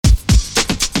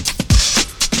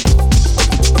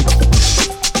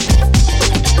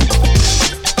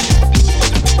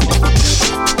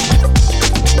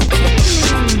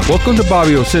Welcome to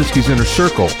Bobby Owsinski's Inner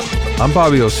Circle. I'm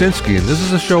Bobby Owsinski, and this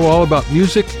is a show all about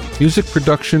music, music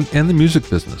production, and the music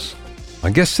business. My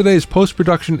guest today is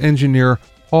post-production engineer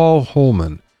Paul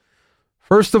Holman.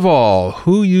 First of all,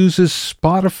 who uses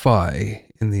Spotify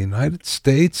in the United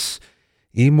States?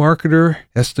 eMarketer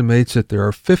estimates that there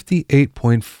are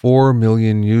 58.4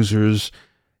 million users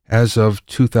as of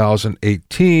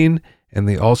 2018, and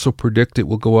they also predict it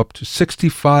will go up to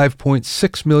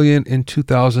 65.6 million in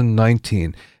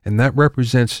 2019, and that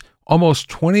represents almost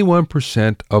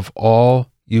 21% of all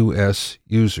U.S.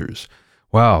 users.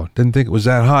 Wow, didn't think it was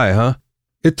that high, huh?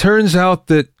 It turns out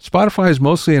that Spotify is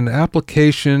mostly an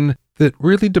application that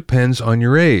really depends on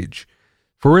your age.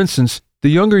 For instance, the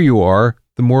younger you are,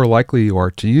 the more likely you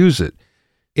are to use it.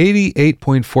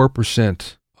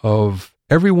 88.4% of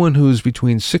everyone who's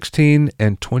between 16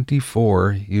 and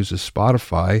 24 uses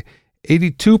Spotify,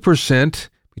 82%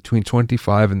 between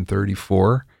 25 and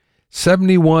 34,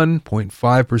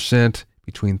 71.5%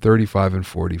 between 35 and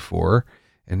 44,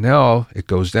 and now it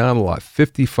goes down a lot,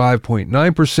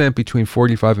 55.9% between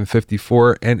 45 and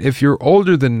 54, and if you're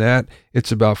older than that,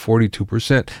 it's about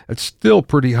 42%. It's still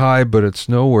pretty high, but it's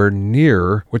nowhere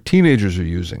near what teenagers are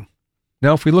using.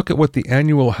 Now, if we look at what the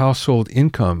annual household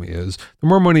income is, the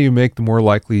more money you make, the more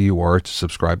likely you are to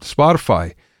subscribe to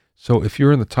Spotify. So if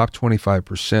you're in the top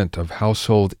 25% of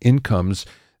household incomes,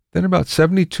 then about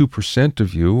 72%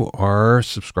 of you are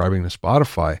subscribing to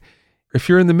Spotify. If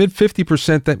you're in the mid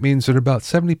 50%, that means that about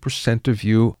 70% of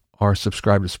you are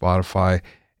subscribed to Spotify.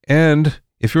 And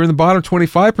if you're in the bottom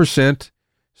 25%,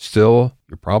 still,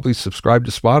 you're probably subscribed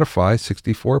to Spotify,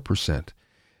 64%.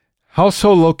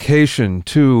 Household location,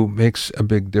 too, makes a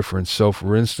big difference. So,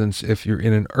 for instance, if you're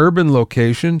in an urban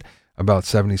location, about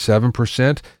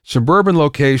 77%, suburban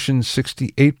location,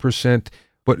 68%,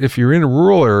 but if you're in a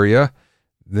rural area,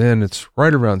 then it's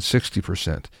right around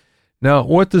 60%. Now,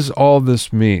 what does all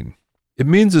this mean? It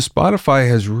means that Spotify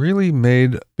has really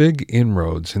made big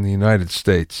inroads in the United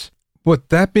States. But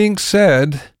that being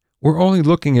said, we're only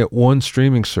looking at one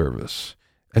streaming service.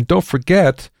 And don't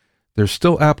forget, there's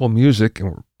still Apple Music,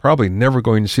 and we're probably never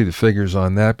going to see the figures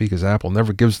on that because Apple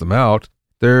never gives them out.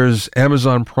 There's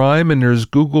Amazon Prime and there's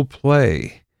Google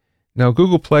Play. Now,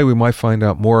 Google Play we might find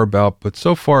out more about, but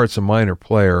so far it's a minor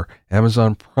player.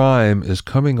 Amazon Prime is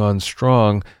coming on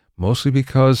strong, mostly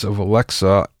because of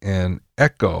Alexa and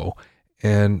Echo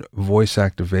and voice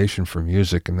activation for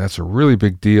music, and that's a really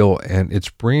big deal, and it's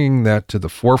bringing that to the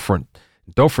forefront.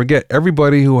 Don't forget,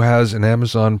 everybody who has an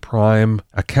Amazon Prime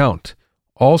account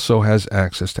also has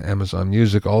access to Amazon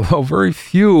Music, although very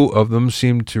few of them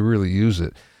seem to really use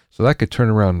it. So that could turn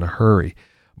around in a hurry.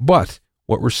 But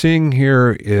what we're seeing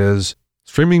here is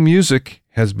streaming music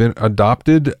has been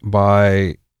adopted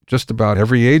by just about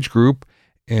every age group,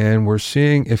 and we're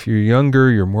seeing if you're younger,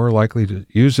 you're more likely to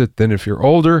use it than if you're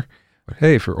older. But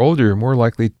hey, if you're older, you're more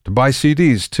likely to buy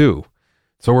CDs too.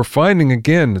 So we're finding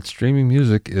again that streaming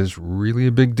music is really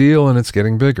a big deal, and it's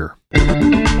getting bigger.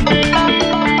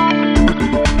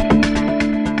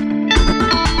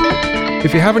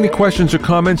 If you have any questions or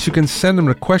comments, you can send them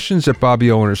to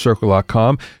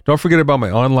questions@BobbyOInnerCircle.com. Don't forget about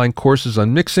my online courses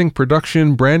on mixing,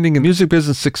 production, branding, and music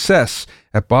business success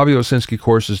at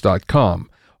BobbyOwsinskiCourses.com.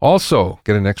 Also,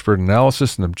 get an expert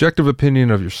analysis and objective opinion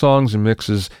of your songs and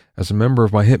mixes as a member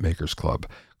of my Hitmakers Club.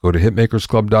 Go to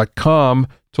hitmakersclub.com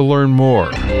to learn more.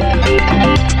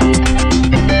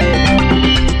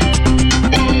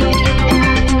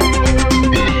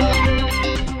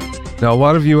 Now, a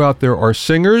lot of you out there are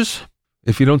singers.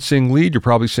 If you don't sing lead, you're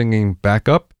probably singing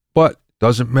backup, but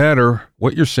doesn't matter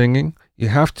what you're singing. You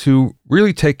have to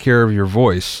really take care of your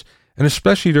voice, and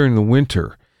especially during the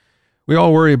winter. We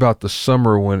all worry about the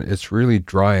summer when it's really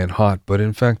dry and hot, but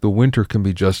in fact, the winter can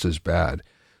be just as bad.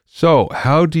 So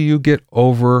how do you get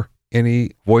over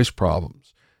any voice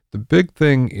problems? The big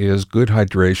thing is good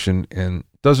hydration, and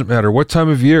it doesn't matter what time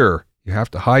of year, you have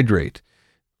to hydrate.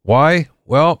 Why?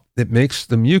 Well, it makes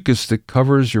the mucus that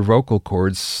covers your vocal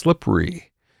cords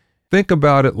slippery. Think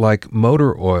about it like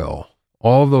motor oil.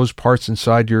 All of those parts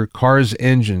inside your car's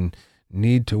engine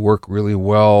need to work really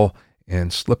well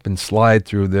and slip and slide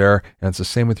through there, and it's the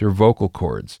same with your vocal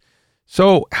cords.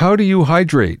 So how do you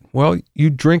hydrate? Well, you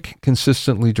drink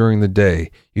consistently during the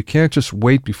day. You can't just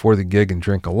wait before the gig and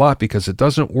drink a lot because it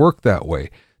doesn't work that way.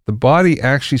 The body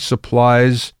actually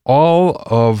supplies all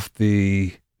of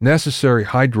the necessary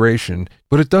hydration,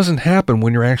 but it doesn't happen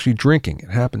when you're actually drinking. It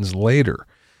happens later.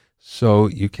 So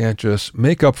you can't just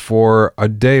make up for a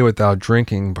day without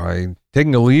drinking by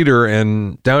taking a liter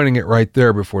and downing it right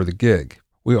there before the gig.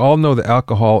 We all know that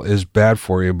alcohol is bad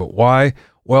for you, but why?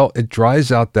 Well, it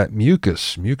dries out that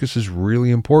mucus. Mucus is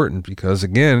really important because,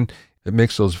 again, It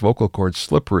makes those vocal cords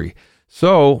slippery.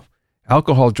 So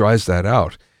alcohol dries that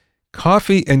out.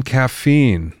 Coffee and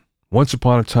caffeine. Once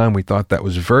upon a time, we thought that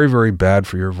was very, very bad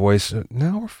for your voice.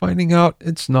 Now we're finding out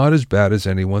it's not as bad as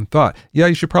anyone thought. Yeah,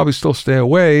 you should probably still stay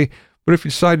away, but if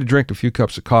you decide to drink a few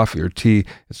cups of coffee or tea,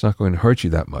 it's not going to hurt you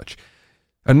that much.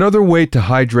 Another way to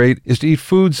hydrate is to eat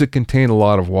foods that contain a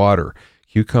lot of water.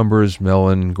 Cucumbers,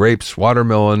 melon, grapes,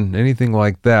 watermelon, anything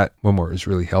like that, one more is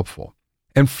really helpful.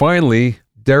 And finally,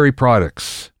 dairy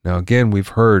products. Now again, we've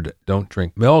heard don't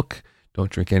drink milk,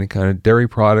 don't drink any kind of dairy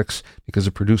products because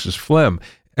it produces phlegm.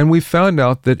 And we found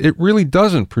out that it really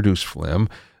doesn't produce phlegm.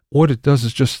 What it does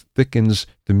is just thickens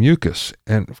the mucus.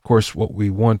 And of course, what we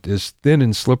want is thin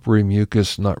and slippery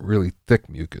mucus, not really thick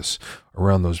mucus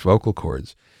around those vocal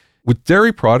cords. With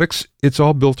dairy products, it's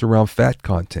all built around fat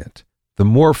content. The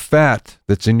more fat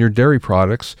that's in your dairy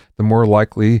products, the more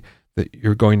likely that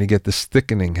you're going to get this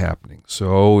thickening happening.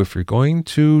 So if you're going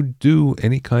to do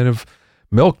any kind of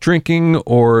milk drinking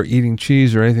or eating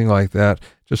cheese or anything like that,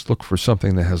 just look for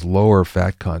something that has lower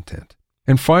fat content.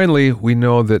 And finally, we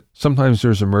know that sometimes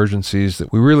there's emergencies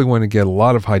that we really want to get a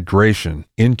lot of hydration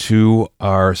into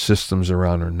our systems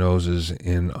around our noses,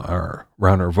 around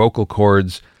our vocal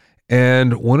cords.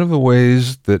 And one of the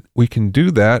ways that we can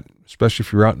do that, especially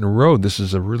if you're out on the road, this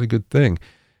is a really good thing.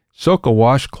 Soak a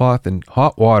washcloth in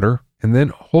hot water and then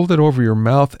hold it over your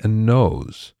mouth and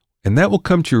nose. And that will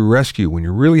come to your rescue when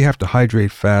you really have to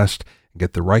hydrate fast and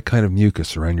get the right kind of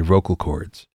mucus around your vocal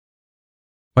cords.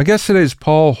 My guest today is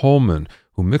Paul Holman,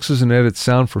 who mixes and edits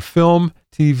sound for film,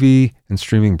 TV, and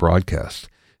streaming broadcast.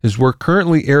 His work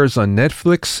currently airs on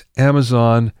Netflix,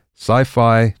 Amazon,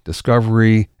 Sci-Fi,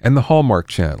 Discovery, and the Hallmark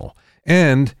Channel.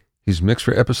 And he's mixed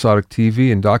for episodic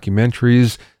TV and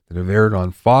documentaries that have aired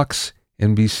on Fox,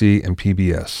 NBC, and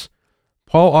PBS.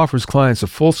 Paul offers clients a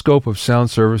full scope of sound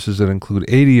services that include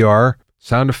ADR,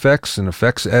 sound effects and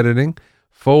effects editing,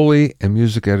 Foley, and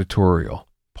music editorial.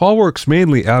 Paul works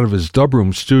mainly out of his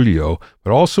Dubroom studio,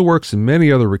 but also works in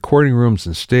many other recording rooms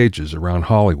and stages around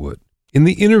Hollywood. In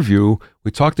the interview,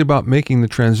 we talked about making the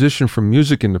transition from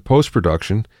music into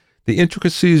post-production, the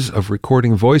intricacies of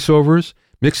recording voiceovers,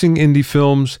 mixing indie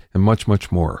films, and much,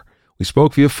 much more. We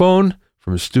spoke via phone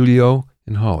from his studio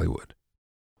in Hollywood.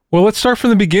 Well, let's start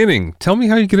from the beginning. Tell me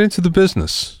how you get into the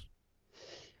business.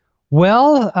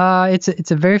 Well,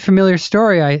 it's a very familiar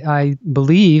story, I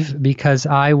believe, because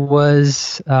I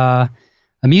was a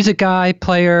music guy,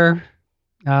 player,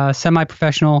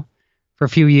 semi-professional for a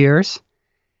few years.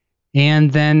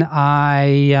 And then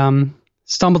I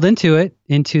stumbled into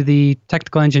the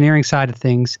technical engineering side of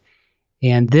things.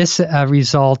 And this a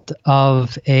result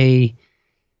of a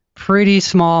pretty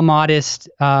small, modest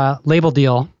label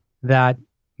deal that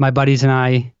my buddies and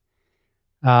I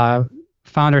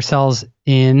found ourselves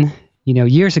in,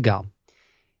 years ago.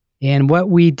 And what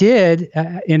we did,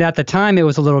 and at the time it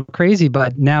was a little crazy,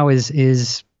 but now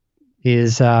is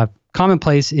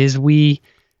commonplace, is we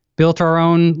built our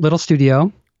own little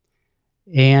studio.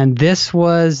 And this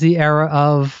was the era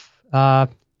of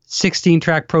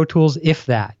 16-track Pro Tools, if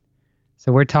that.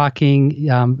 So we're talking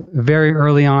very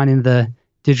early on in the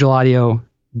digital audio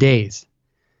days.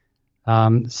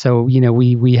 So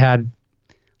we had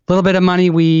a little bit of money.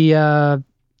 We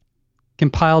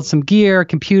compiled some gear,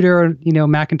 computer,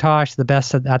 Macintosh, the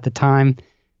best at the time.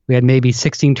 We had maybe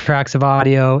 16 tracks of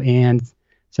audio and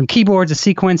some keyboards, a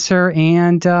sequencer,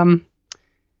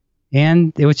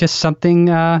 and it was just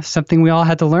something we all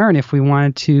had to learn if we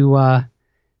wanted to,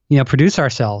 produce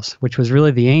ourselves, which was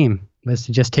really the aim, was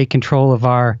to just take control of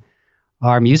our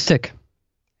music,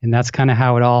 and that's kind of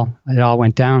how it all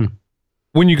went down.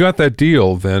 When you got that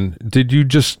deal, then, did you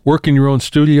just work in your own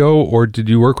studio, or did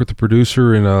you work with the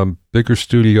producer in a bigger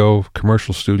studio,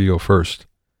 commercial studio first?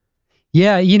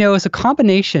 Yeah, it was a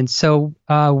combination. So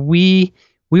we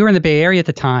were in the Bay Area at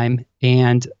the time,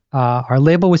 and our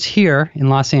label was here in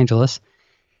Los Angeles.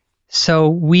 So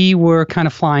we were kind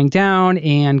of flying down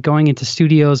and going into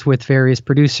studios with various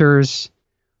producers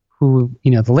who,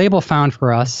 the label found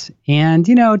for us. And,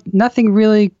 nothing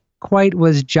really quite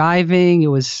was jiving. It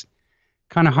was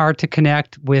kind of hard to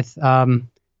connect with.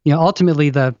 Ultimately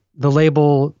the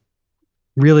label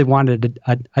really wanted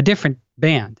a different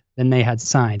band than they had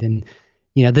signed, and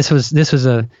this was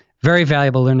a very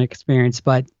valuable learning experience.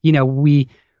 But we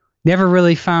never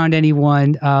really found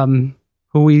anyone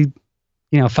who we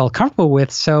felt comfortable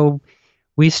with. So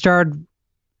we started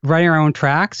writing our own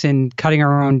tracks and cutting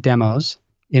our own demos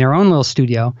in our own little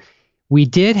studio. We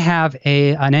did have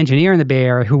an engineer in the Bay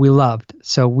Area who we loved,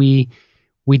 so we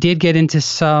did get into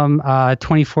some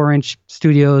 24-inch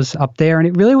studios up there, and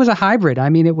it really was a hybrid. I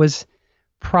mean, it was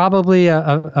probably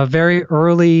a very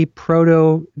early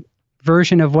proto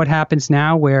version of what happens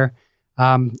now, where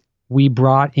we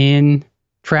brought in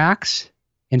tracks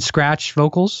and scratched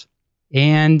vocals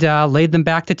and laid them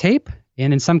back to tape,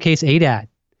 and in some case ADAT,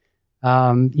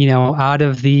 out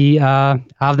of the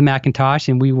Macintosh,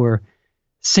 and we were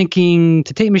syncing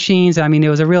to tape machines. I mean, it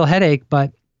was a real headache,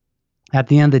 but at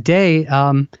the end of the day,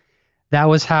 that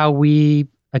was how we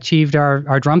achieved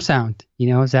our drum sound.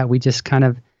 Is that we just kind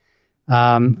of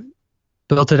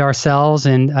built it ourselves.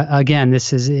 And again,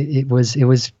 it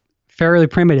was fairly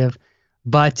primitive,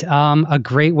 but a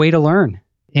great way to learn,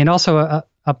 and also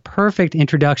a perfect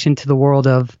introduction to the world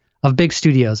of big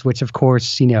studios, which of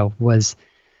course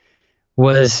was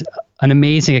an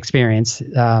amazing experience.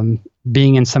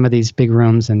 Being in some of these big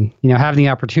rooms and having the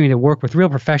opportunity to work with real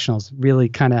professionals really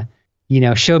kind of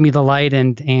showed me the light,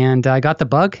 and I got the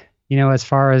bug as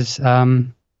far as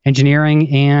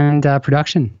engineering and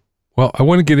production. Well, I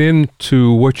want to get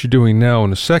into what you're doing now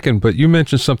in a second, but you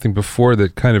mentioned something before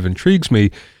that kind of intrigues me.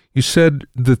 You said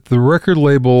that the record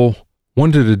label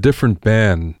wanted a different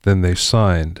band than they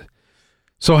signed.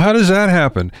 So how does that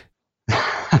happen?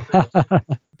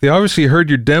 They obviously heard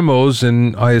your demos,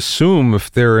 and I assume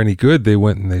if they're any good, they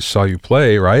went and they saw you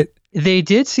play, right? They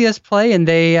did see us play, and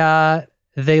they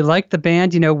liked the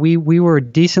band. We were a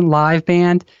decent live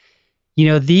band.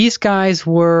 These guys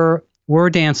were a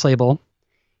dance label,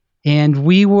 and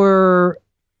we were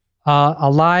a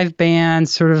live band,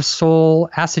 sort of soul,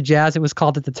 acid jazz, it was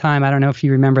called at the time. I don't know if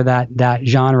you remember that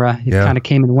genre. It kind of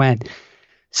came and went.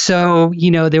 So,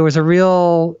 there was a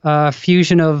real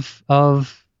fusion of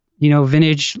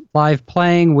vintage live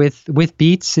playing with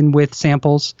beats and with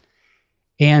samples.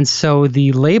 And so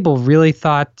the label really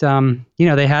thought,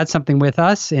 they had something with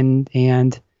us and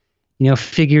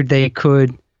figured they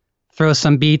could throw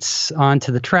some beats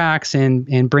onto the tracks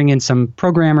and bring in some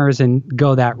programmers and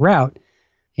go that route.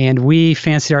 And we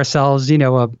fancied ourselves,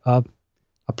 a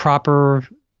proper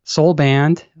soul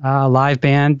band, a live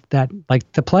band that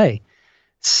liked to play.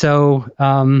 So,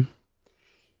 at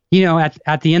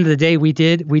the end of the day, we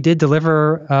did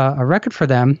deliver a record for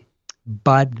them,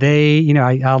 but they,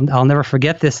 I'll never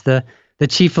forget this. The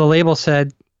chief of the label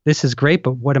said, "This is great,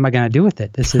 but what am I going to do with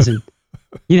it? This isn't,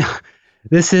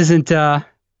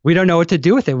 we don't know what to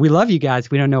do with it. We love you guys.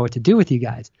 We don't know what to do with you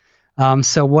guys."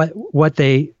 So what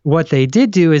they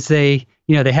did do is they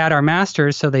had our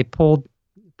masters, so they pulled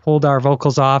our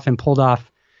vocals off and pulled off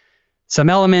some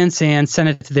elements and sent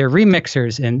it to their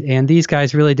remixers. And these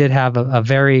guys really did have a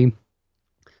very,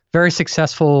 very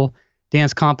successful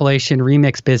dance compilation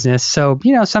remix business. So,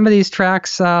 some of these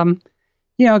tracks,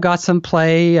 got some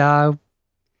play.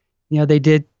 They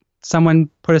did, someone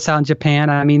put us out in Japan.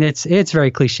 I mean, it's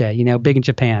very cliche, big in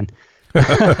Japan.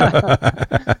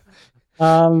 But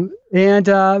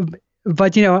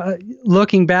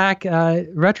looking back,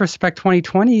 retrospect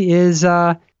 2020 is,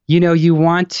 you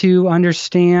want to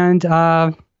understand,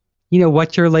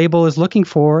 what your label is looking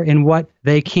for and what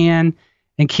they can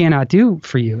and cannot do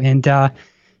for you. And,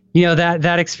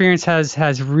 that experience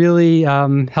has really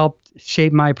helped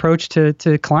shape my approach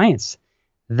to clients.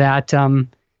 That,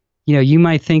 you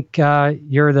might think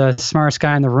you're the smartest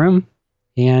guy in the room,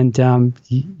 and,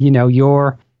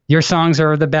 your songs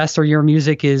are the best, or your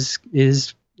music is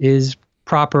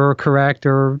proper or correct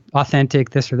or authentic,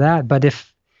 this or that. But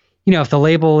if the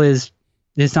label is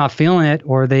not feeling it,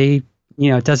 or they,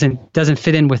 it doesn't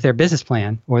fit in with their business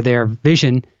plan or their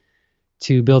vision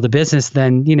to build a business,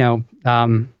 then,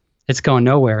 it's going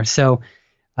nowhere. So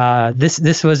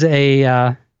this was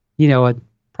a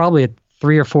probably a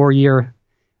 3 or 4 year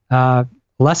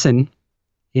lesson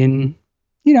in,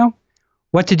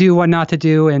 what to do, what not to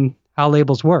do, and how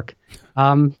labels work.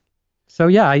 So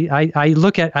yeah, I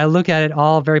look at it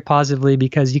all very positively,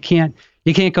 because you can't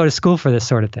go to school for this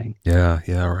sort of thing.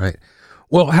 Yeah, right.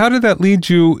 Well, how did that lead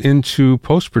you into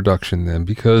post-production then?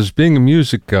 Because being a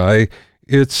music guy,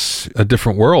 it's a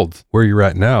different world where you're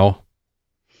at now.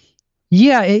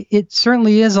 Yeah, it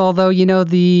certainly is. Although,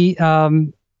 the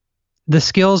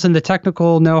skills and the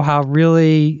technical know-how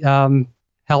really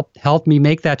helped me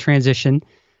make that transition.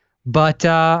 But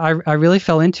I really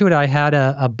fell into it. I had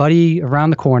a buddy around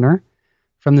the corner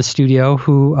from the studio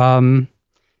who,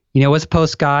 was a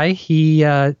post guy.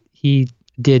 He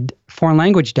did foreign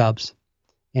language dubs,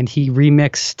 and he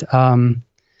remixed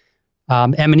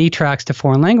M&E tracks to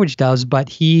foreign language dubs. But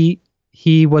he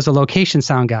was a location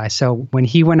sound guy. So when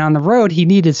he went on the road, he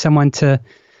needed someone to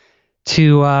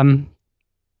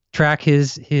track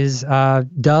his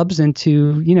dubs and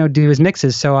to do his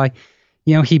mixes. So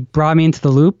he brought me into the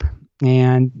loop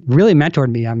and really mentored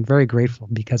me. I'm very grateful,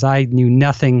 because I knew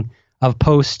nothing of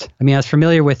post. I mean, I was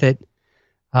familiar with it,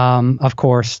 of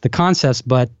course, the concepts,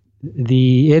 but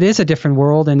it is a different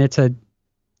world, and it's a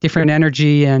different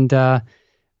energy, and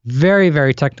very,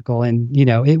 very technical. And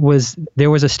there was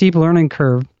a steep learning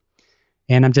curve,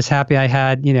 and I'm just happy I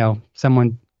had someone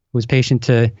who was patient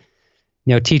to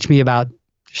teach me about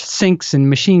syncs and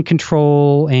machine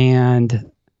control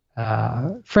and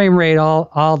frame rate,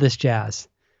 all this jazz.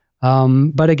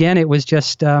 But again, it was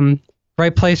just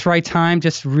right place, right time.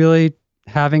 Just really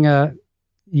having a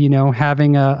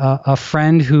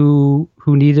friend who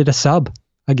needed a sub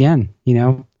again.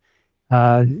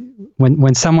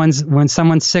 When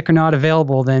someone's sick or not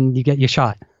available, then you get your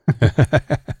shot.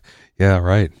 Yeah,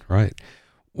 right.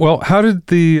 Well, how did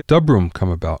the dub room come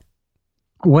about?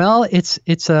 Well, it's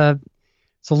a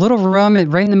little room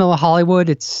right in the middle of Hollywood.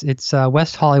 It's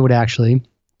West Hollywood, actually.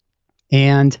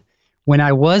 And when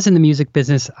I was in the music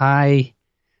business, I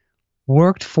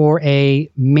worked for a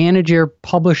manager,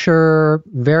 publisher,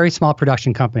 very small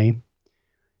production company.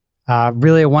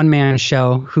 Really a one-man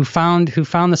show. Who found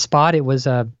the spot? It was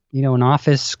an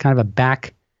office, kind of a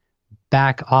back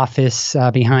office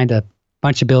behind a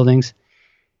bunch of buildings.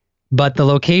 But the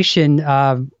location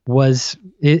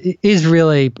is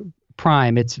really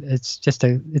prime. It's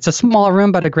a small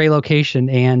room, but a great location.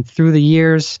 And through the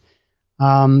years,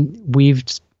 we've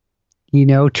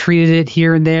treated it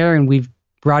here and there, and we've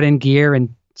brought in gear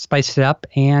and spiced it up.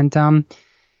 And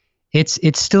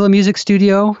it's still a music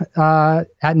studio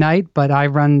at night, but I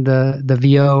run the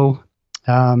VO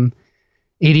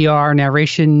ADR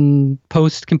narration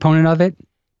post component of it,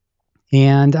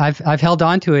 and I've held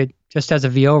on to it just as a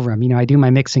VO room. I do my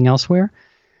mixing elsewhere,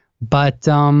 but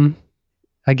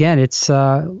again, it's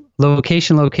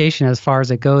location as far as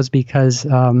it goes, because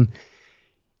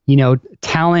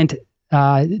talent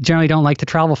generally don't like to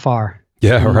travel far.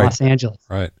 Yeah, right. Los Angeles,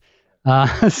 right.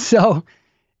 So,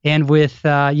 and with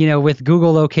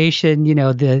Google location,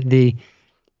 the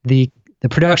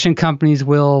production companies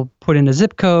will put in a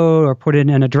zip code or put in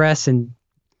an address and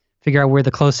figure out where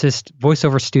the closest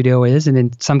voiceover studio is, and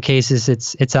in some cases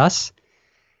it's us.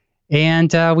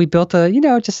 And we built a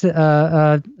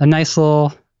nice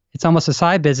little. It's almost a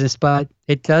side business, but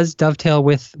it does dovetail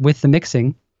with the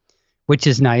mixing, which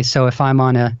is nice. So if I'm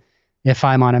on a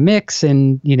mix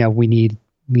and we need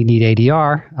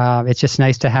ADR, it's just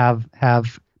nice to have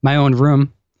my own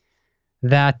room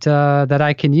that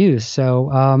I can use.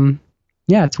 So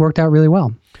it's worked out really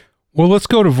well. Well, let's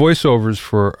go to voiceovers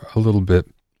for a little bit.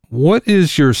 What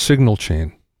is your signal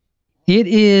chain? It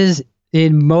is,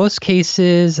 in most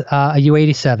cases, a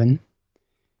U87.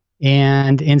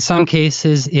 And in some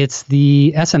cases, it's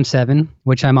the SM7,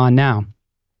 which I'm on now.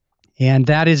 And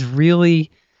that is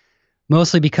really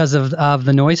mostly because of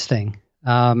the noise thing.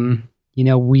 The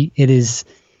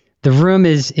room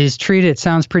is treated, it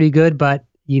sounds pretty good, but,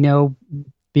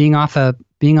 being off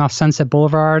Sunset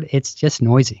Boulevard, it's just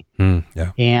noisy.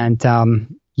 Yeah. And,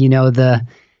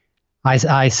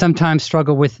 I sometimes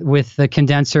struggle with the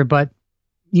condenser, but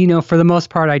for the most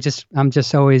part,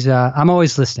 I'm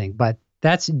always listening. But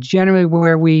that's generally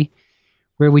where we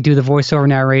do the voiceover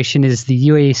narration is the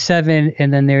UA7,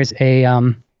 and then there's a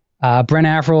Brent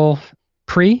Averill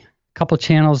a couple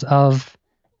channels of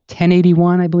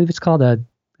 1081, I believe it's called. I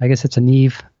guess it's a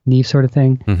Neve sort of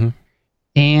thing, mm-hmm.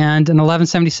 and an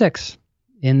 1176,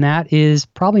 and that is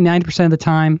probably 90% of the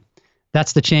time.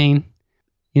 That's the chain.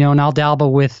 And I'll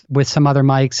dabble with some other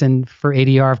mics, and for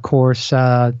ADR, of course,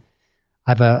 I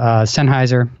have a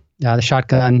Sennheiser, the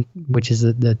Shotgun, which is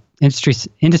the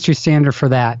industry standard for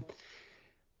that.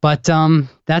 But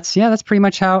that's pretty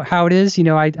much how it is.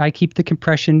 I keep the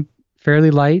compression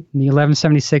fairly light, and the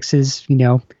 1176 is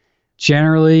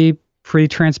generally pretty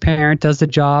transparent, does the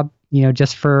job,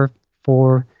 just for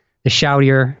the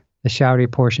shoutier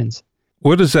portions.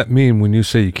 What does that mean when you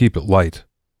say you keep it light?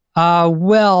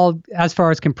 Well, as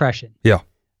far as compression. Yeah.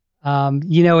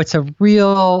 It's a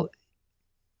real,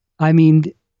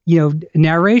 narration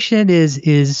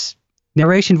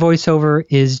narration voiceover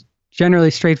is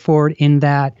generally straightforward in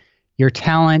that your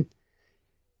talent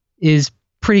is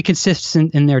pretty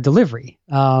consistent in their delivery.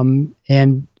 And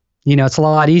it's a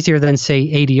lot easier than,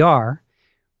 say, ADR,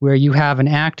 where you have an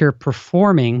actor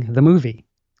performing the movie.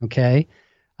 Okay.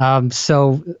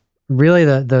 So really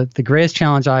the greatest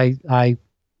challenge I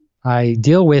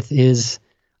deal with is,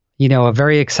 a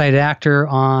very excited actor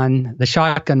on the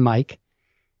shotgun mic.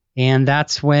 And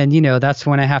that's when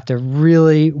I have to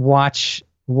really watch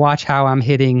how I'm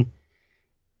hitting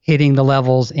the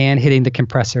levels and hitting the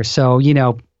compressor. So,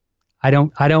 I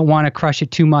don't want to crush it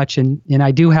too much. And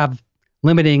I do have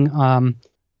limiting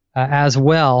as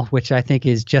well, which I think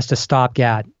is just a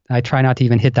stopgap. I try not to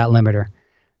even hit that limiter.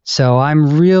 So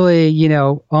I'm really,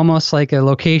 almost like a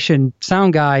location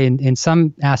sound guy in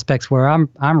some aspects where I'm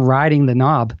riding the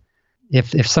knob.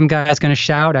 If some guy's going to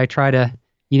shout, I try to,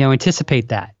 anticipate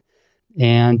that.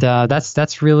 And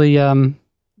that's really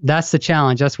that's the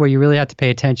challenge. That's where you really have to pay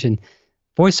attention.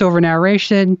 Voiceover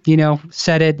narration,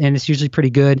 said it, and it's usually pretty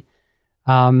good,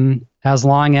 as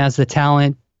long as the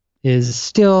talent is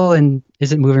still and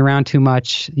isn't moving around too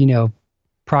much.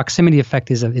 Proximity effect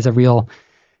is a real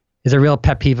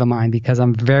pet peeve of mine, because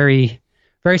I'm very,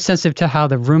 very sensitive to how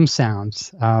the room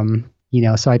sounds.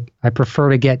 So I prefer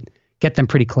to get them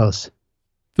pretty close.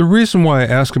 The reason why I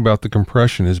ask about the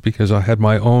compression is because I had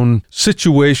my own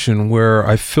situation where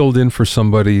I filled in for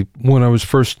somebody when I was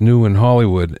first new in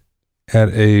Hollywood at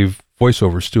a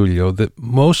voiceover studio that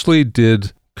mostly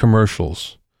did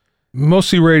commercials,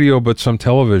 mostly radio, but some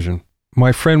television.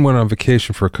 My friend went on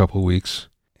vacation for a couple of weeks,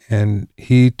 and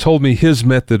he told me his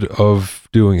method of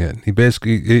doing it.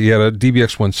 He had a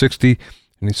DBX 160,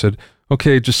 and he said,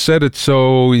 okay, just set it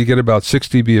so you get about 6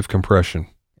 dB of compression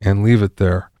and leave it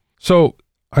there. So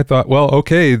I thought, well,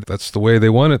 okay, that's the way they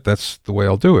want it. That's the way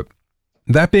I'll do it.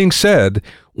 That being said,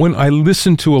 when I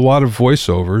listen to a lot of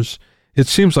voiceovers, it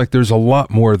seems like there's a lot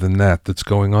more than that that's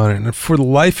going on. And for the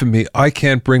life of me, I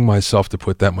can't bring myself to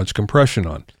put that much compression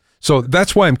on. So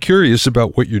that's why I'm curious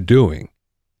about what you're doing.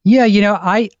 Yeah,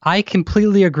 I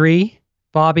completely agree,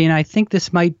 Bobby. And I think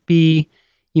this might be,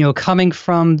 coming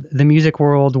from the music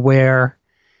world where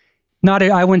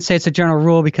I wouldn't say it's a general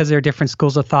rule because there are different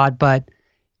schools of thought, but,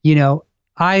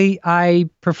 I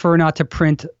prefer not to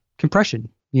print compression,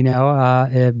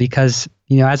 because,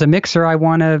 as a mixer, I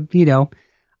want to,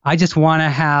 I just want to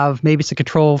have, maybe it's a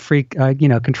control freak,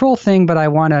 control thing, but I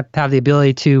want to have the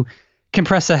ability to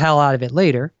compress the hell out of it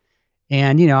later.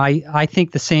 And, I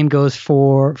think the same goes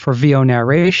for VO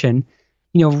narration.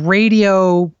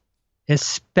 Radio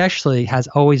especially has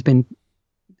always been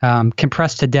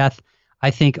compressed to death, I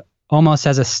think, almost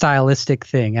as a stylistic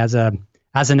thing, as an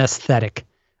aesthetic.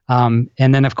 And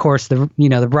then, of course, the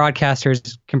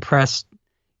broadcasters compressed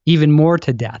even more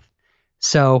to death.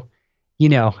 So,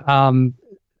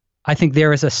 I think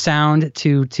there is a sound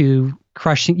to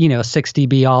crushing, 6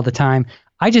 dB all the time.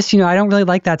 I just, I don't really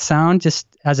like that sound, just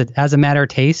as a matter of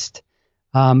taste.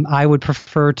 I would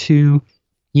prefer to,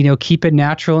 keep it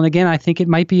natural. And again, I think it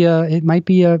might be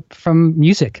from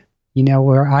music,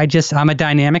 where I'm a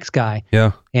dynamics guy.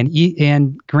 Yeah.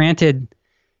 And granted,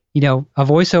 a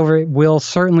voiceover will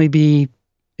certainly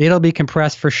it'll be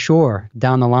compressed for sure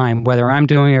down the line, whether I'm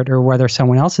doing it or whether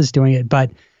someone else is doing it.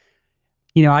 But,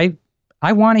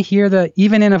 I want to hear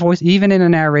even in a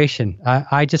narration,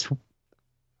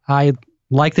 I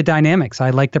like the dynamics. I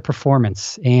like the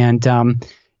performance. And,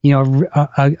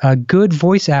 a good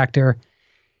voice actor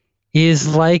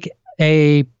is like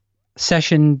a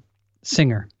session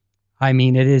singer. I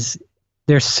mean,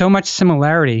 there's so much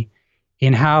similarity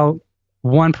in how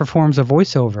one performs a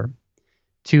voiceover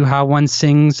to how one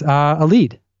sings a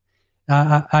lead.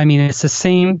 I mean, it's the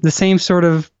same sort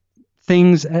of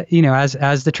things,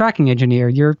 as the tracking engineer,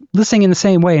 you're listening in the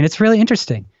same way, and it's really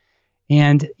interesting.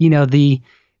 And, the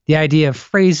idea of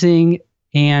phrasing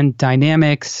and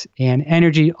dynamics and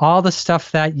energy, all the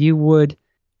stuff that you would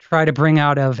try to bring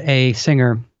out of a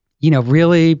singer,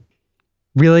 really,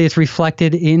 really is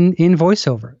reflected in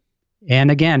voiceover.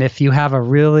 And again, if you have a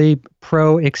really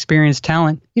experienced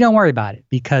talent, you don't worry about it,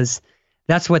 because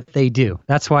that's what they do.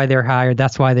 That's why they're hired.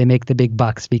 That's why they make the big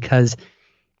bucks, because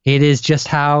it is just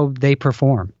how they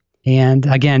perform. And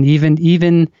again,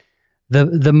 even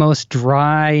the most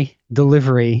dry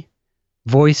delivery,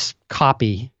 voice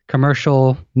copy,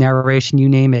 commercial narration, you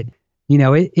name it,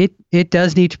 it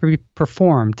does need to be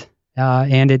performed,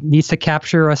 and it needs to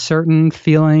capture a certain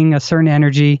feeling, a certain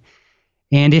energy.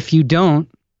 And if you don't,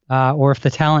 or if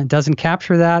the talent doesn't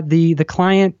capture that, the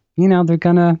client,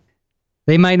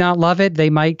 they might not love it. They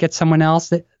might get someone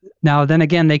else. Now, then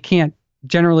again, they can't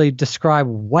generally describe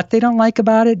what they don't like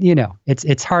about it.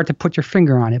 It's hard to put your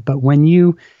finger on it. But when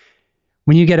you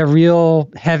get a real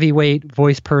heavyweight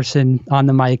voice person on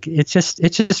the mic, it's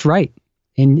just right.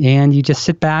 And you just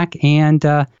sit back and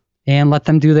let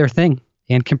them do their thing.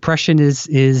 And compression is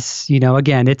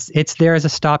again, it's there as a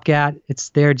stopgap. It's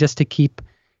there just to keep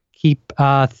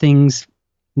things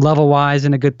level wise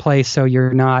in a good place, so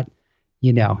you're not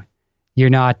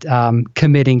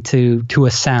committing to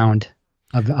a sound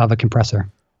of a compressor.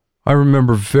 I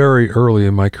remember very early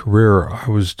in my career, I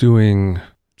was doing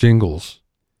jingles.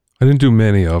 I didn't do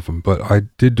many of them, but I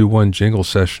did do one jingle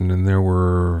session, and there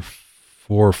were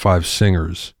 4 or 5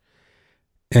 singers.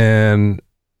 And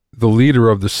the leader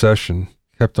of the session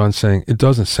kept on saying, "It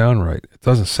doesn't sound right. It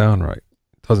doesn't sound right.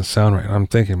 It doesn't sound right. I'm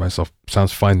thinking to myself,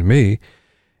 sounds fine to me.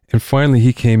 And finally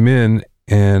he came in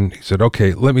and he said,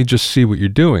 okay, let me just see what you're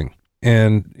doing.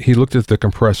 And he looked at the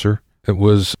compressor. It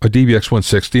was a DBX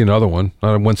 160, another one,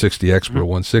 not a 160X, but a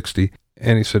 160.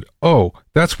 And he said, oh,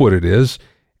 that's what it is.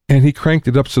 And he cranked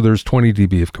it up so there's 20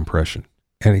 dB of compression.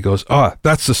 And he goes,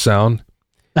 that's the sound.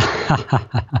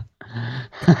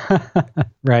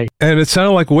 Right. And it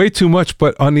sounded like way too much.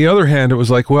 But on the other hand, it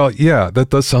was like, well, yeah, that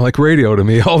does sound like radio to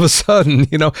me. All of a sudden,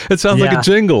 it sounds like a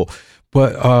jingle.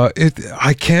 But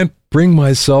I can't bring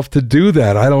myself to do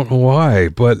that. I don't know why.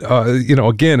 But,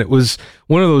 again, it was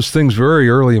one of those things very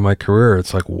early in my career.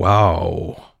 It's like,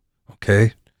 wow,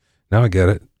 okay, now I get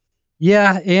it.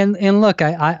 Yeah. And look,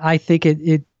 I think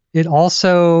it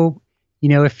also,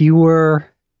 if you were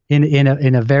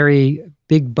in a very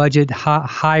big budget,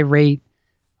 high rate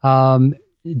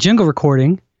jingle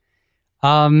recording,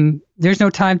 there's no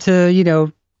time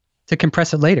to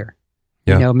compress it later.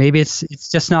 Yeah. Maybe it's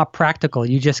just not practical.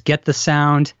 You just get the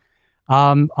sound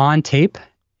on tape,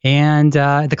 and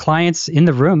the client's in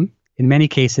the room in many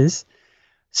cases.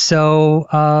 So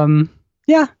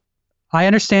yeah, I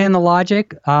understand the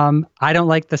logic. I don't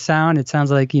like the sound. It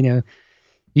sounds like you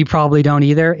probably don't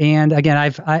either. And again,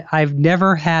 I've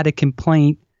never had a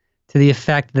complaint to the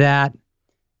effect that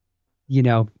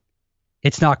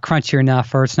it's not crunchy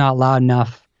enough or it's not loud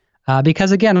enough.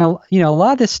 Because again, a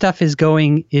lot of this stuff is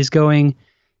going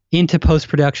into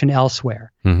post-production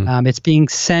elsewhere. Mm-hmm. It's being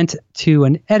sent to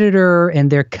an editor and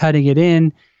they're cutting it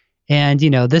in. And,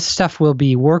 this stuff will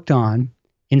be worked on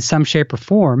in some shape or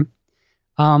form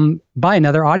by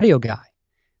another audio guy.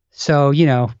 So,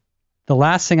 the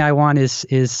last thing I want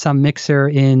is some mixer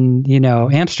in,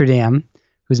 Amsterdam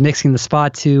who's mixing the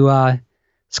spot to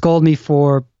scold me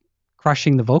for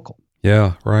crushing the vocal.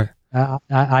 Yeah, right.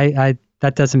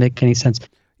 That doesn't make any sense.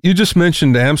 You just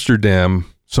mentioned Amsterdam,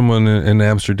 someone in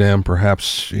Amsterdam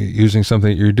perhaps using something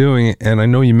that you're doing, and I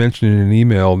know you mentioned in an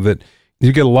email that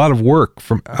you get a lot of work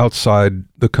from outside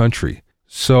the country.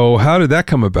 So how did that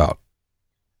come about?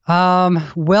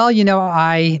 Well,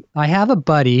 I have a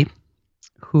buddy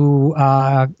who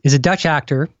is a Dutch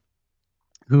actor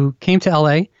who came to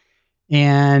LA,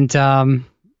 and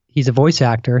he's a voice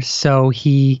actor, so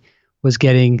he was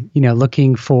getting,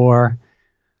 looking for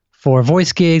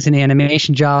voice gigs and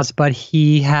animation jobs, but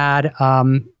he had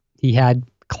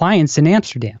clients in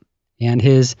Amsterdam, and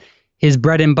his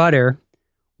bread and butter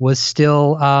was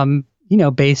still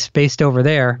based over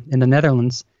there in the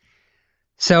Netherlands.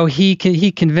 So he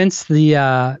convinced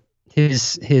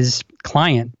his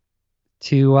client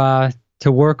to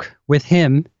work with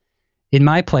him in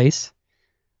my place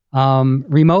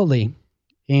remotely,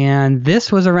 and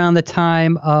this was around the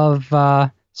time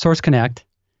of Source Connect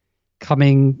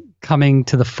coming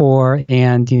to the fore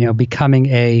and becoming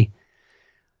an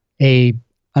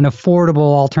affordable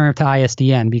alternative to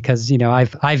ISDN, because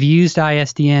I've used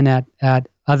ISDN at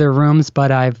other rooms,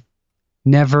 but I've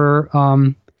never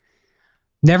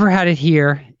had it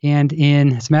here. And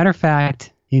as a matter of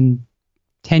fact, in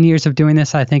 10 years of doing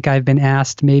this, I think I've been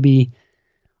asked maybe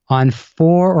on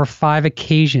 4 or 5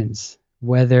 occasions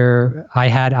whether I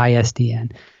had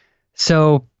ISDN.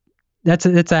 So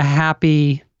it's a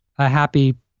happy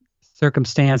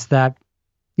circumstance that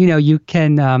you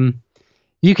can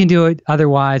do it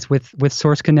otherwise with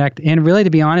Source Connect. And really, to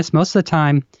be honest, most of the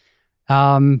time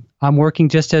I'm working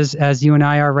just as you and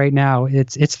I are right now.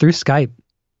 It's through Skype,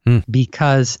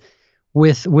 because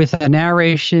with a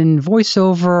narration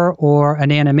voiceover or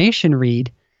an animation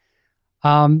read,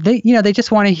 they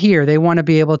just want to hear. They want to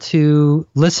be able to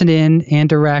listen in and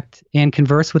direct and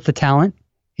converse with the talent.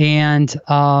 And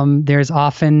there's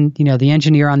often, the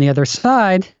engineer on the other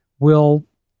side will,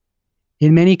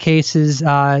 in many cases,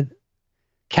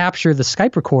 capture the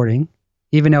Skype recording,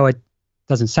 even though it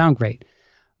doesn't sound great.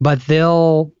 But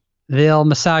they'll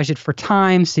massage it for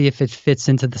time, see if it fits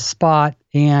into the spot.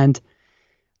 And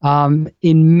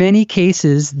in many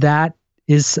cases, that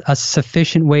is a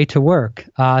sufficient way to work.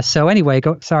 So anyway,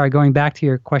 going back to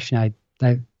your question, I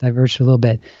diverged a little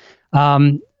bit.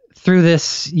 Through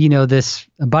this, this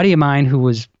buddy of mine who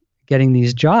was getting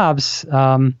these jobs,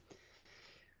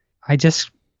 I just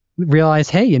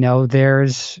realized, hey,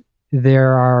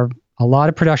 there are a lot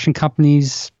of production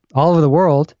companies all over the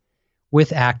world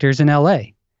with actors in LA,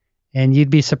 and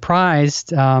you'd be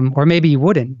surprised, or maybe you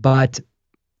wouldn't, but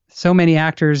so many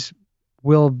actors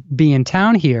will be in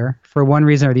town here for one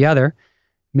reason or the other.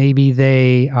 Maybe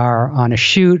they are on a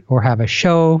shoot or have a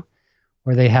show,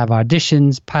 or they have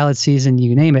auditions, pilot season,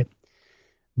 you name it.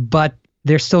 But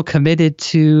they're still committed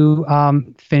to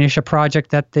finish a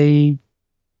project that they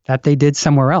did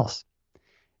somewhere else.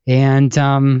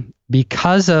 And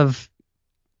because of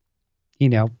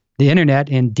the internet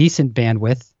and decent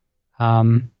bandwidth.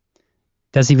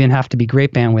 Doesn't even have to be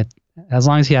great bandwidth. As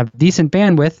long as you have decent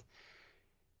bandwidth,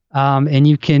 and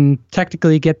you can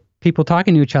technically get people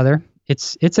talking to each other,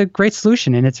 it's a great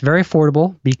solution, and it's very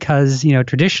affordable because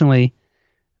traditionally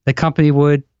the company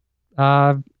would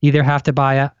either have to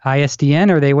buy a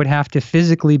ISDN or they would have to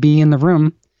physically be in the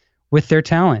room with their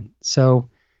talent. So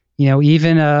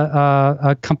even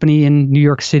a company in New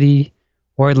York City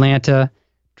or Atlanta,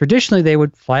 traditionally they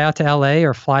would fly out to LA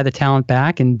or fly the talent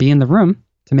back and be in the room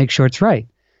to make sure it's right.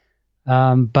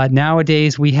 But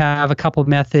nowadays we have a couple of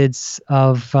methods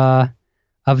of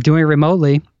doing it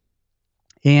remotely,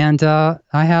 and I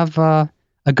have a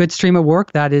good stream of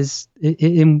work that is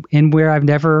in where I've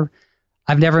never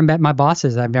met my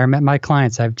bosses. I've never met my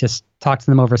clients. I've just talked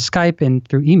to them over Skype and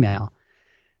through email.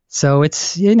 So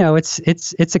it's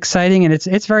exciting, and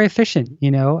it's very efficient,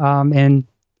 and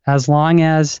as long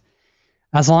as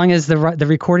the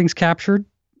recording's captured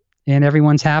and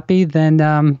everyone's happy, then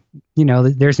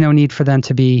there's no need for them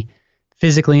to be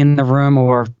physically in the room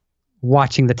or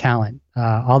watching the talent.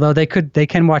 Although they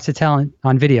can watch the talent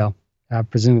on video,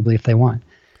 presumably if they want.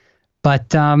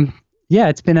 But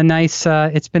it's been a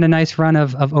nice run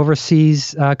of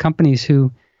overseas companies who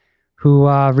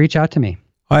reach out to me.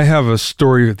 I have a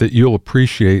story that you'll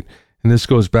appreciate, and this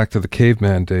goes back to the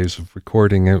caveman days of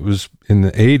recording. It was in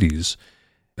the 80s,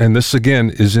 and this,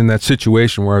 again, is in that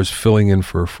situation where I was filling in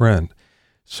for a friend.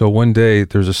 So one day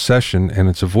there's a session, and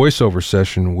it's a voiceover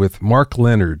session with Mark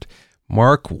Leonard.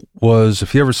 Mark was,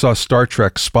 if you ever saw Star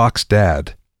Trek, Spock's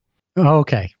dad. Oh,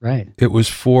 okay, right. It was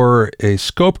for a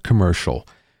Scope commercial,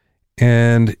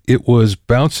 and it was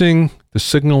bouncing the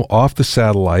signal off the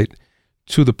satellite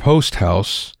to the post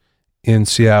house in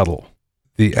Seattle.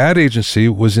 The ad agency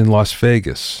was in Las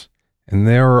Vegas, and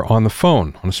they were on the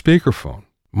phone, on a speakerphone,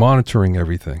 monitoring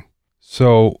everything.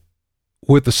 So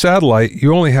with the satellite,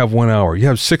 you only have 1 hour. You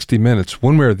have 60 minutes.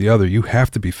 One way or the other, you have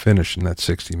to be finished in that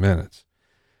 60 minutes.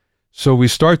 So we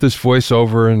start this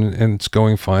voiceover, and it's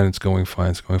going fine, it's going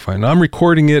fine. And I'm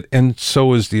recording it, and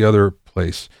so is the other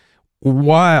place.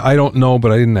 Why, I don't know,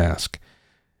 but I didn't ask.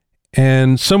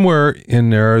 And somewhere in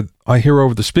there, I hear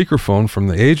over the speakerphone from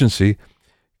the agency,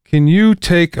 "Can you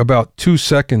take about 2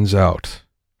 seconds out?"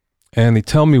 And they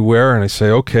tell me where, and I say,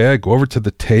 okay. I go over to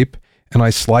the tape, and I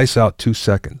slice out 2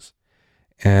 seconds.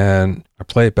 And I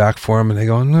play it back for them, and they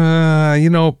go,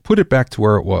 nah, put it back to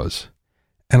where it was.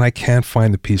 And I can't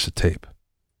find the piece of tape.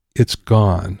 It's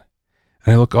gone.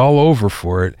 And I look all over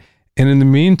for it. And in the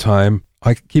meantime,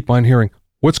 I keep on hearing,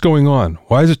 what's going on?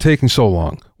 Why is it taking so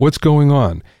long? What's going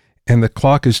on? And the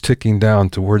clock is ticking down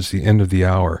towards the end of the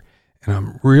hour. And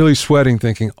I'm really sweating,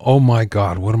 thinking, oh my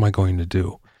God, what am I going to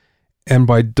do? And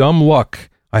by dumb luck,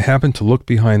 I happened to look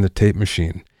behind the tape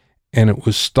machine, and it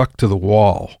was stuck to the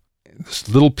wall, this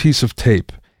little piece of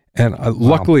tape. And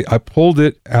luckily, I pulled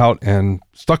it out and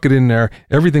stuck it in there.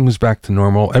 Everything was back to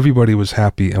normal. Everybody was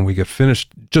happy, and we got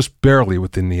finished just barely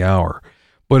within the hour.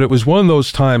 But it was one of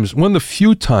those times, one of the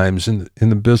few times in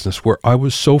the business where I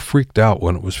was so freaked out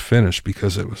when it was finished,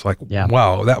 because it was like,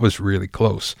 wow, that was really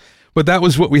close. But that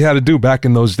was what we had to do back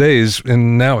in those days,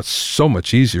 and now it's so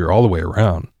much easier all the way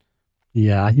around.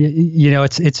 Yeah,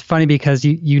 it's funny because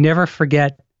you never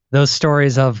forget those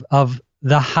stories of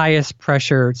the highest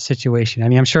pressure situation. I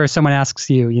mean, I'm sure if someone asks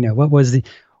you, what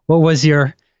was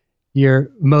your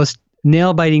most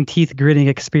nail biting, teeth gritting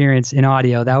experience in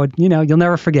audio, that would, you'll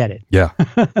never forget it. Yeah.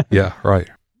 Yeah. Right.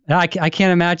 I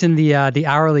can't imagine the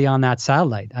hourly on that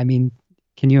satellite. I mean,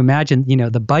 can you imagine,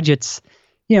 the budgets,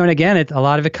 and again, a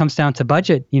lot of it comes down to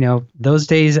budget. Those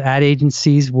days ad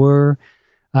agencies were,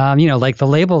 like the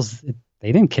labels,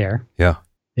 they didn't care. Yeah.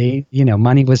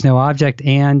 Money was no object,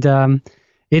 and,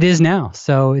 it is now.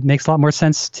 So it makes a lot more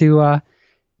sense to,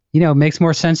 makes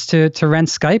more sense to rent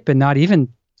Skype and not even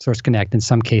Source Connect in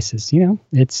some cases.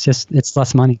 It's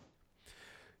less money.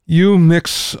 You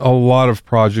mix a lot of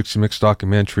projects. You mix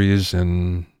documentaries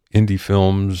and indie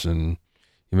films, and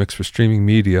you mix for streaming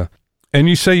media. And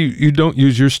you say you don't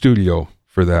use your studio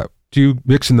for that. Do you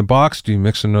mix in the box? Do you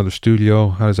mix in another studio?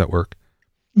 How does that work?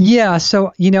 Yeah.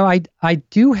 So, I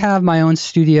do have my own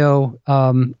studio.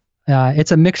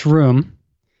 It's a mixed room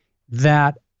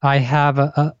that I have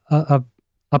a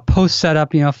post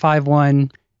setup,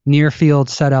 5.1 near field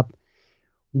setup,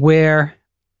 where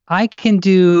I can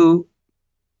do,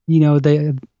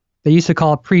 they used to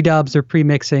call it pre-dubs or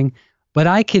pre-mixing, but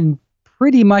I can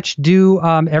pretty much do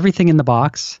everything in the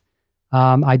box.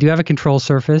 I do have a control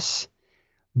surface,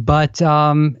 but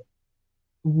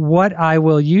what I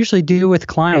will usually do with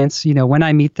clients, when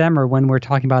I meet them or when we're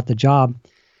talking about the job,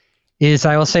 is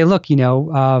I will say, look,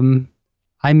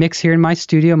 I mix here in my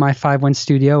studio, my 5-1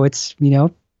 studio. It's,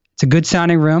 it's a good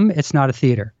sounding room. It's not a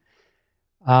theater.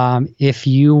 If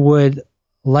you would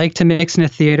like to mix in a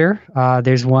theater,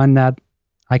 there's one that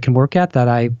I can work at that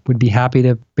I would be happy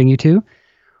to bring you to.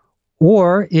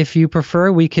 Or if you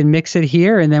prefer, we can mix it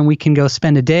here and then we can go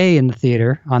spend a day in the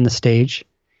theater on the stage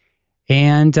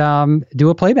and do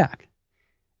a playback.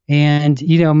 And,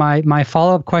 my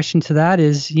follow-up question to that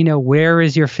is, where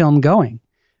is your film going?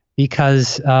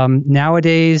 Because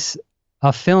nowadays,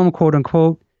 a film, quote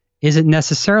unquote, isn't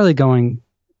necessarily going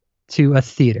to a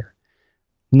theater.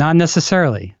 Not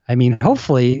necessarily. I mean,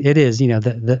 hopefully it is.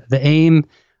 The aim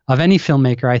of any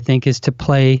filmmaker, I think, is to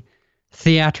play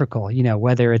theatrical,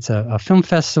 whether it's a film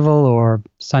festival or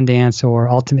Sundance or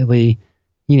ultimately,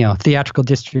 theatrical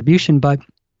distribution. But,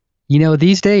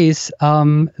 these days,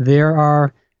 there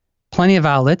are plenty of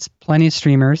outlets, plenty of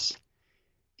streamers,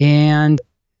 and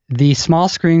the small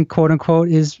screen, quote unquote,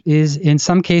 is in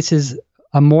some cases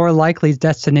a more likely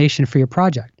destination for your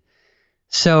project.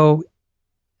 So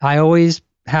I always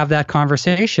have that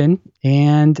conversation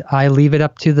and I leave it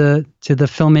up to the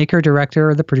filmmaker, director,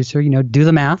 or the producer, do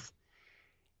the math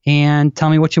and tell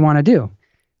me what you want to do.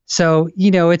 So,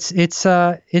 it's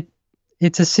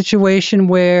a situation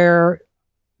where,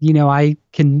 I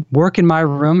can work in my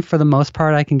room for the most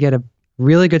part. I can get a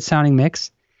really good sounding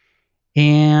mix.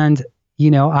 And,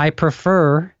 I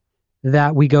prefer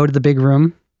that we go to the big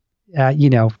room,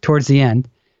 towards the end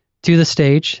to the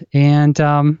stage and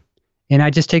I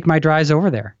just take my drives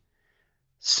over there.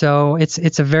 So it's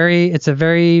a very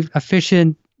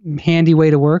efficient, handy way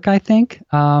to work, I think.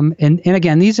 And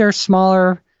again, these are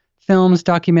smaller films,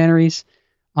 documentaries.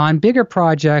 On bigger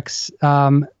projects,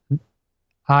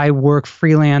 I work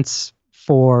freelance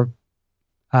for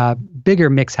bigger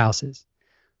mix houses.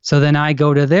 So then I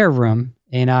go to their room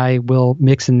and I will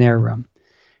mix in their room.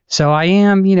 So I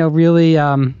am, really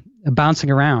bouncing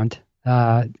around,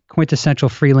 quintessential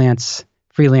freelance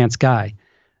guy.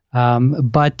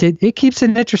 But it keeps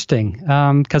it interesting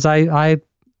because I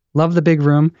love the big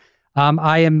room.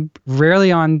 I am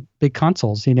rarely on big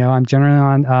consoles. I'm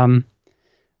generally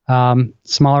on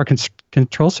smaller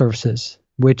control surfaces,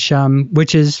 which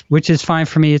is fine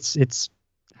for me. It's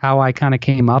how I kind of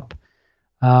came up,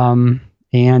 and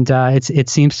it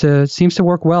seems to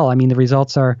work well. I mean, the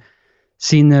results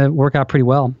seem to work out pretty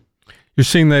well. You're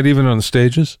seeing that even on the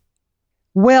stages?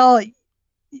 Well,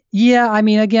 yeah. I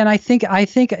mean, again, I think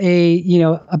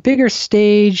a bigger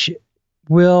stage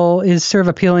is sort of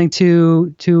appealing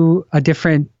to a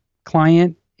different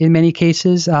client in many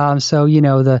cases. So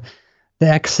the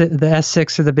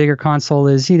S6 or the bigger console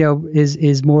is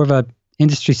more of a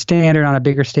industry standard on a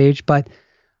bigger stage. But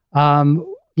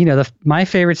my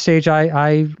favorite stage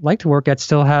I like to work at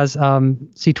still has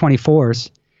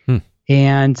C24s,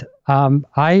 and I'm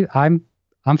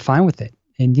fine with it.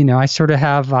 And I sort of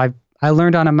have I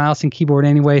learned on a mouse and keyboard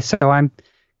anyway, so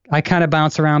I kind of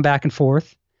bounce around back and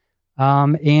forth,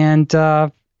 and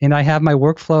I have my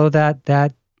workflow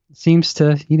that seems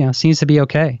to be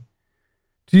okay.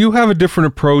 Do you have a different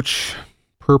approach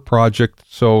per project?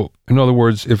 So, in other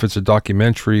words, if it's a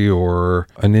documentary or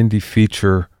an indie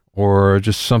feature or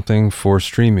just something for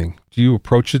streaming, do you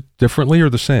approach it differently or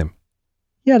the same?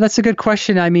 Yeah, that's a good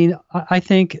question. I mean, I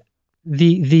think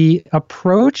the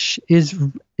approach is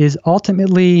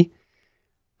ultimately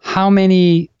how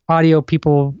many audio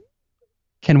people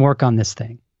can work on this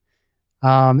thing,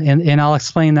 and I'll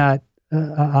explain that.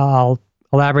 I'll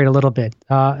elaborate a little bit.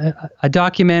 A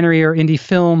documentary or indie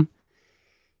film,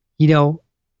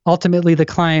 ultimately the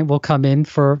client will come in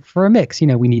for a mix.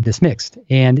 We need this mixed,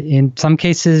 and in some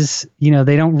cases,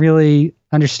 they don't really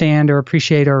understand or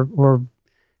appreciate or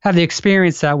have the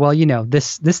experience that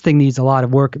this thing needs a lot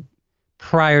of work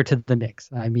prior to the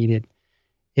mix. I mean,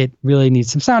 it really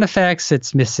needs some sound effects.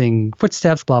 It's missing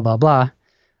footsteps, blah blah blah.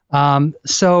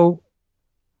 So,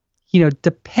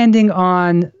 depending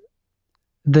on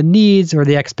the needs or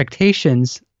the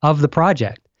expectations of the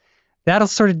project, that'll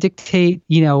sort of dictate,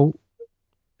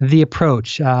 the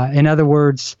approach. In other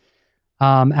words,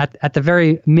 at the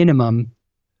very minimum,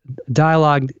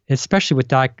 dialogue, especially with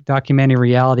documentary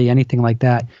reality, anything like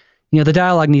that, the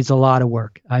dialogue needs a lot of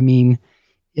work. I mean,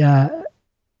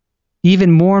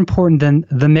 even more important than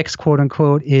the mix, quote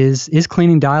unquote, is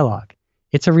cleaning dialogue.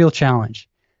 It's a real challenge.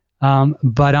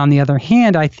 But on the other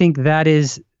hand, I think that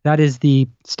is the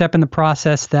step in the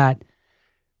process that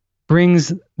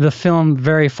brings the film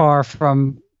very far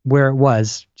from where it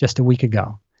was just a week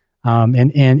ago.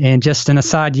 And just an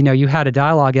aside, you had a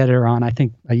dialogue editor on, I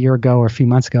think a year ago or a few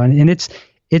months ago. And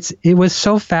it was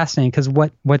so fascinating because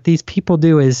what these people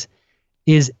do is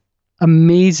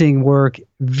amazing work,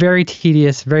 very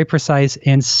tedious, very precise,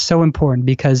 and so important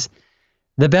because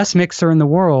the best mixer in the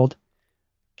world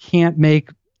can't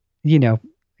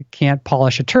can't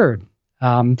polish a turd.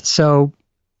 So,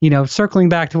 circling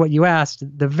back to what you asked,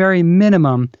 the very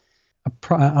minimum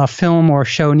a film or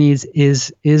show needs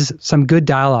is some good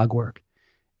dialogue work,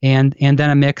 and then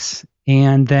a mix,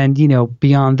 and then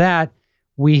beyond that,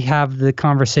 we have the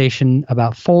conversation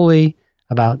about Foley,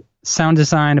 about sound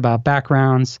design, about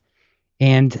backgrounds,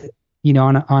 and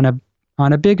on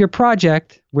a bigger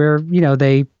project where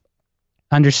they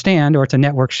understand, or it's a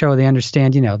network show, they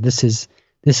understand this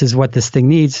is what this thing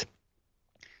needs.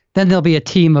 Then there'll be a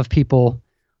team of people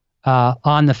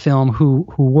on the film who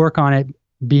work on it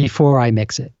before I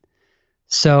mix it.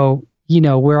 So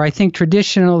where I think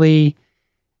traditionally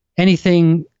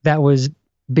anything that was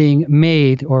being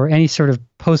made or any sort of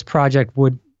post project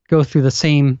would go through the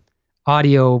same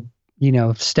audio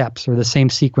steps or the same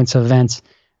sequence of events.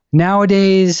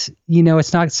 Nowadays,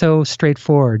 it's not so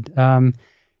straightforward.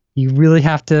 You really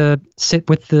have to sit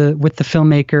with the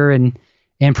filmmaker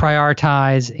and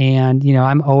prioritize. And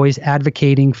I'm always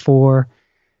advocating for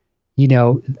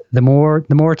the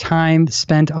more time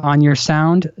spent on your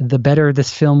sound, the better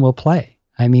this film will play.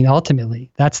 I mean, ultimately,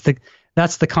 that's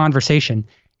the conversation,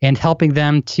 and helping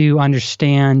them to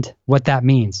understand what that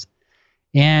means.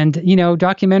 And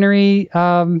documentary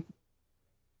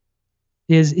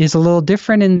is a little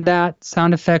different in that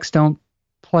sound effects don't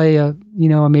play a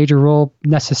major role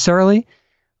necessarily,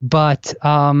 but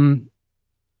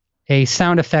a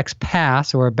sound effects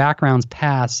pass or a backgrounds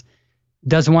pass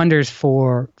does wonders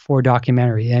for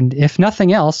documentary. And if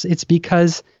nothing else, it's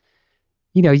because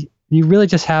you really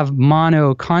just have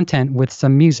mono content with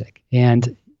some music.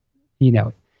 And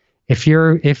if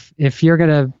you're going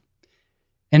to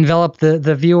envelop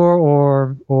the viewer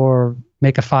or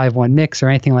make a 5:1 mix or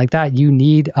anything like that, you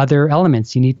need other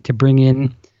elements. You need to bring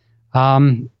in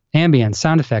ambience,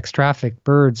 sound effects, traffic,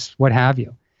 birds, what have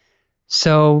you.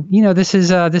 So this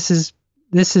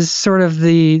is sort of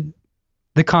the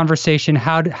conversation.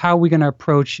 How are we going to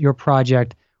approach your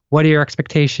project? What are your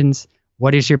expectations?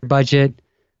 What is your budget?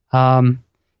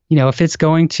 If it's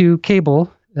going to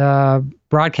cable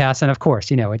broadcast, and of course,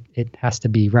 it has to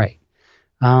be right.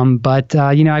 But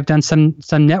I've done some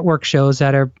network shows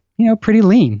that are pretty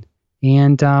lean,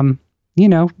 and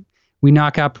we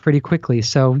knock out pretty quickly.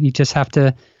 So you just have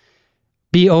to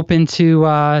be open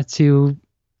to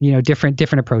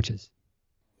different approaches.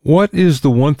 What is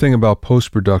the one thing about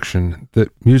post-production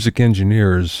that music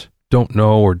engineers don't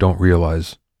know or don't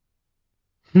realize?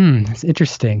 That's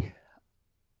interesting.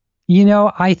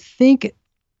 I think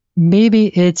maybe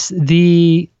it's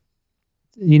the,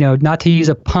 not to use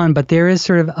a pun, but there is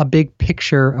sort of a big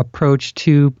picture approach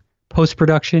to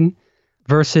post-production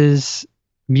versus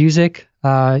music.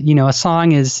 A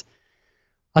song is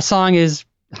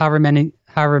however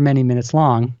many minutes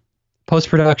long.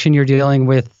 Post-production, you're dealing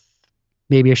with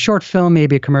maybe a short film,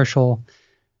 maybe a commercial,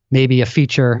 maybe a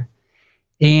feature.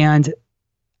 And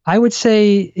I would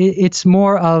say it's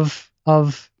more of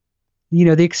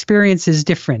the experience is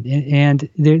different. And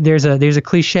there's a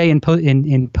cliche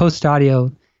in post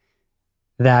audio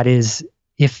that is,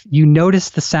 if you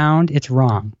notice the sound, it's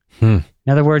wrong. In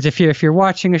other words, if you're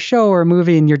watching a show or a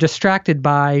movie and you're distracted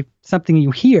by something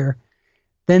you hear,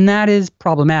 then that is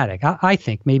problematic. I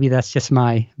think maybe that's just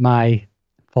my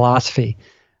philosophy.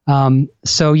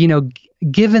 So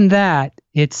given that,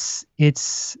 it's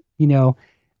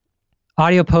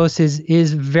audio post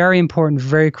is very important,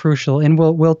 very crucial, and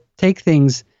will take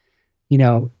things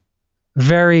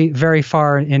very, very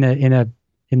far in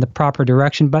the proper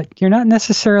direction. But you're not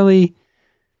necessarily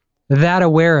that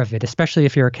aware of it, especially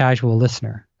if you're a casual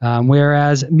listener.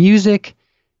 Whereas music,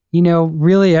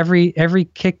 really every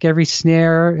kick, every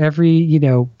snare, every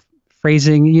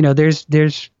phrasing,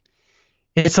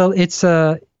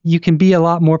 you can be a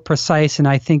lot more precise, and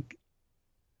I think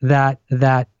that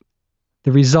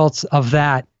the results of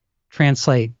that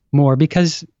translate more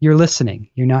because you're listening.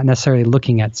 You're not necessarily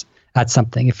looking at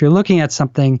something. If you're looking at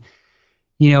something,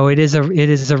 it is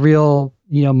a real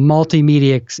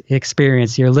multimedia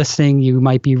experience. You're listening. You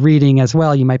might be reading as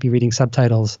well. You might be reading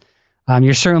subtitles.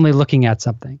 You're certainly looking at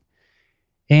something.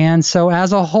 And so,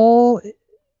 as a whole,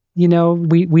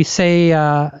 we say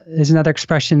there's another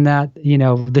expression that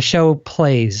the show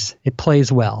plays. It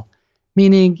plays well,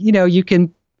 meaning you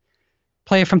can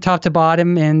play it from top to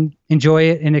bottom and enjoy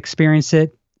it and experience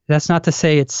it. That's not to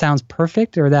say it sounds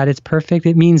perfect or that it's perfect.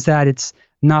 It means that it's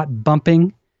not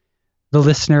bumping the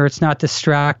listener. It's not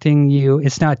distracting you.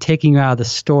 It's not taking you out of the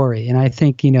story. And I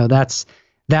think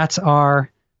that's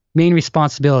our main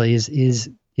responsibility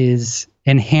is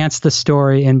enhance the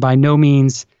story and by no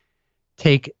means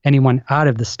take anyone out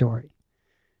of the story.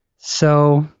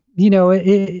 So,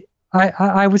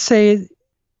 I would say,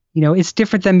 it's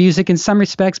different than music in some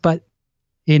respects, but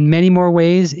in many more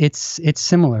ways, it's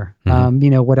similar.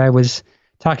 Mm-hmm. What I was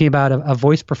talking about, a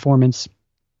voice performance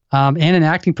and an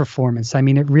acting performance. I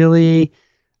mean, it really,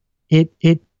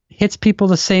 it hits people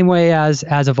the same way as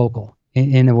a vocal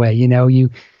in a way. You know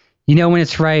when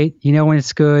it's right, when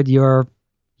it's good, you're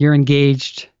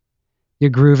engaged, you're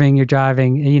grooving, you're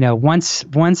driving. Once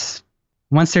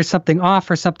there's something off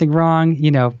or something wrong,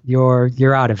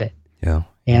 you're out of it. Yeah.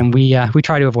 And we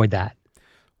try to avoid that.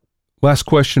 Last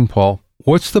question, Paul.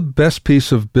 What's the best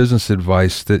piece of business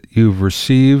advice that you've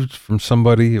received from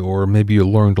somebody or maybe you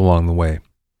learned along the way?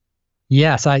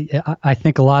 Yes, I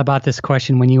think a lot about this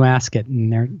question when you ask it,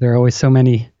 and there are always so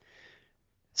many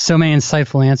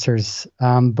insightful answers.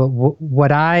 But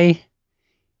what I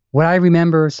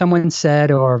remember someone said,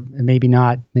 or maybe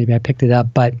not, maybe I picked it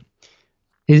up, but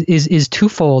is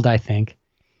twofold, I think,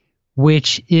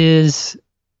 which is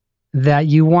that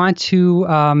you want to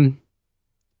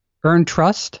earn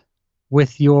trust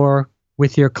with your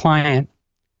client,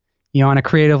 on a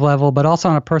creative level, but also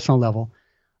on a personal level.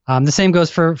 The same goes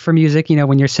for music.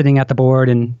 When you're sitting at the board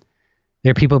and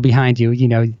there are people behind you,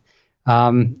 you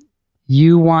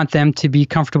want them to be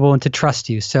comfortable and to trust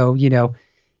you. So,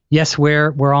 yes,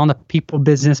 we're all in the people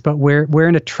business, but we're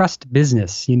in a trust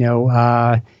business.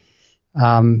 The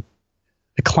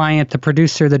client, the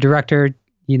producer, the director,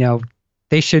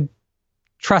 they should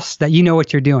trust that you know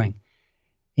what you're doing.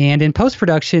 And in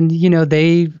post-production,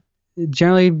 they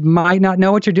generally might not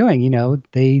know what you're doing.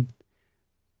 They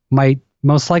might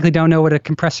most likely don't know what a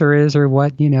compressor is or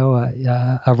what,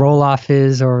 a roll-off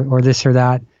is or this or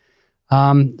that.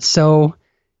 So,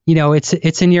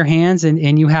 it's in your hands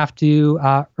and you have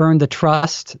to earn the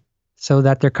trust so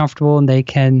that they're comfortable and they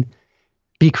can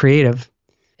be creative.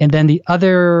 And then the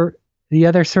other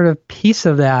sort of piece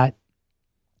of that,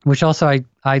 which also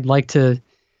I'd like to,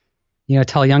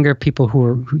 tell younger people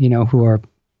who are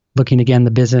looking to get in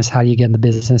the business, how do you get in the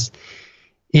business,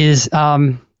 is,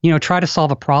 try to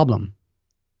solve a problem.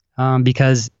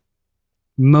 Because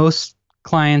most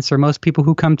clients or most people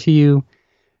who come to you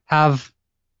have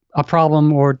a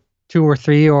problem or two or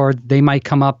three, or they might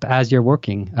come up as you're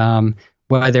working,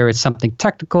 whether it's something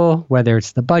technical, whether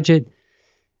it's the budget.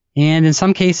 And in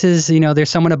some cases, there's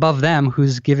someone above them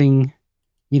who's giving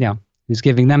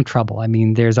them trouble. I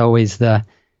mean, there's always there's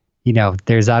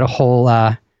that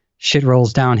whole shit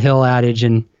rolls downhill adage,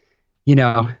 and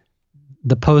the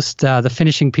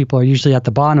finishing people are usually at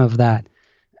the bottom of that.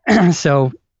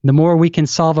 So the more we can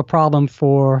solve a problem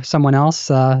for someone else,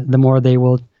 the more they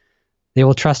will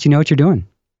trust you know what you're doing.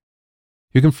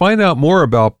 You can find out more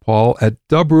about Paul at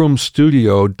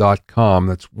dubroomstudio.com.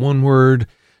 That's one word,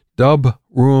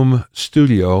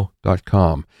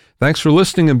 dubroomstudio.com. Thanks for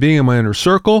listening and being in my inner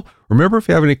circle. Remember, if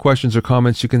you have any questions or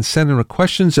comments, you can send them to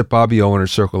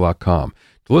questions@bobbyoinnercircle.com.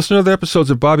 To listen to other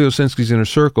episodes of Bobby Owsinski's Inner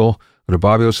Circle, go to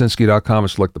bobbyowsinski.com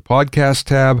and select the podcast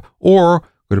tab, or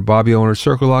go to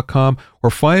bobbyowinnercircle.com, or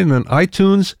find it on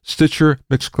iTunes, Stitcher,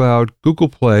 Mixcloud, Google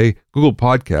Play, Google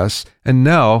Podcasts, and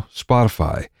now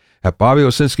Spotify. At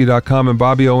bobbyowsinski.com and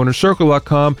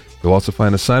bobbyowinnercircle.com, you'll also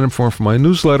find a sign-up form for my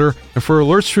newsletter and for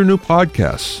alerts for new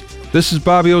podcasts. This is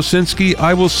Bobby Owsinski.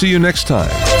 I will see you next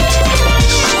time.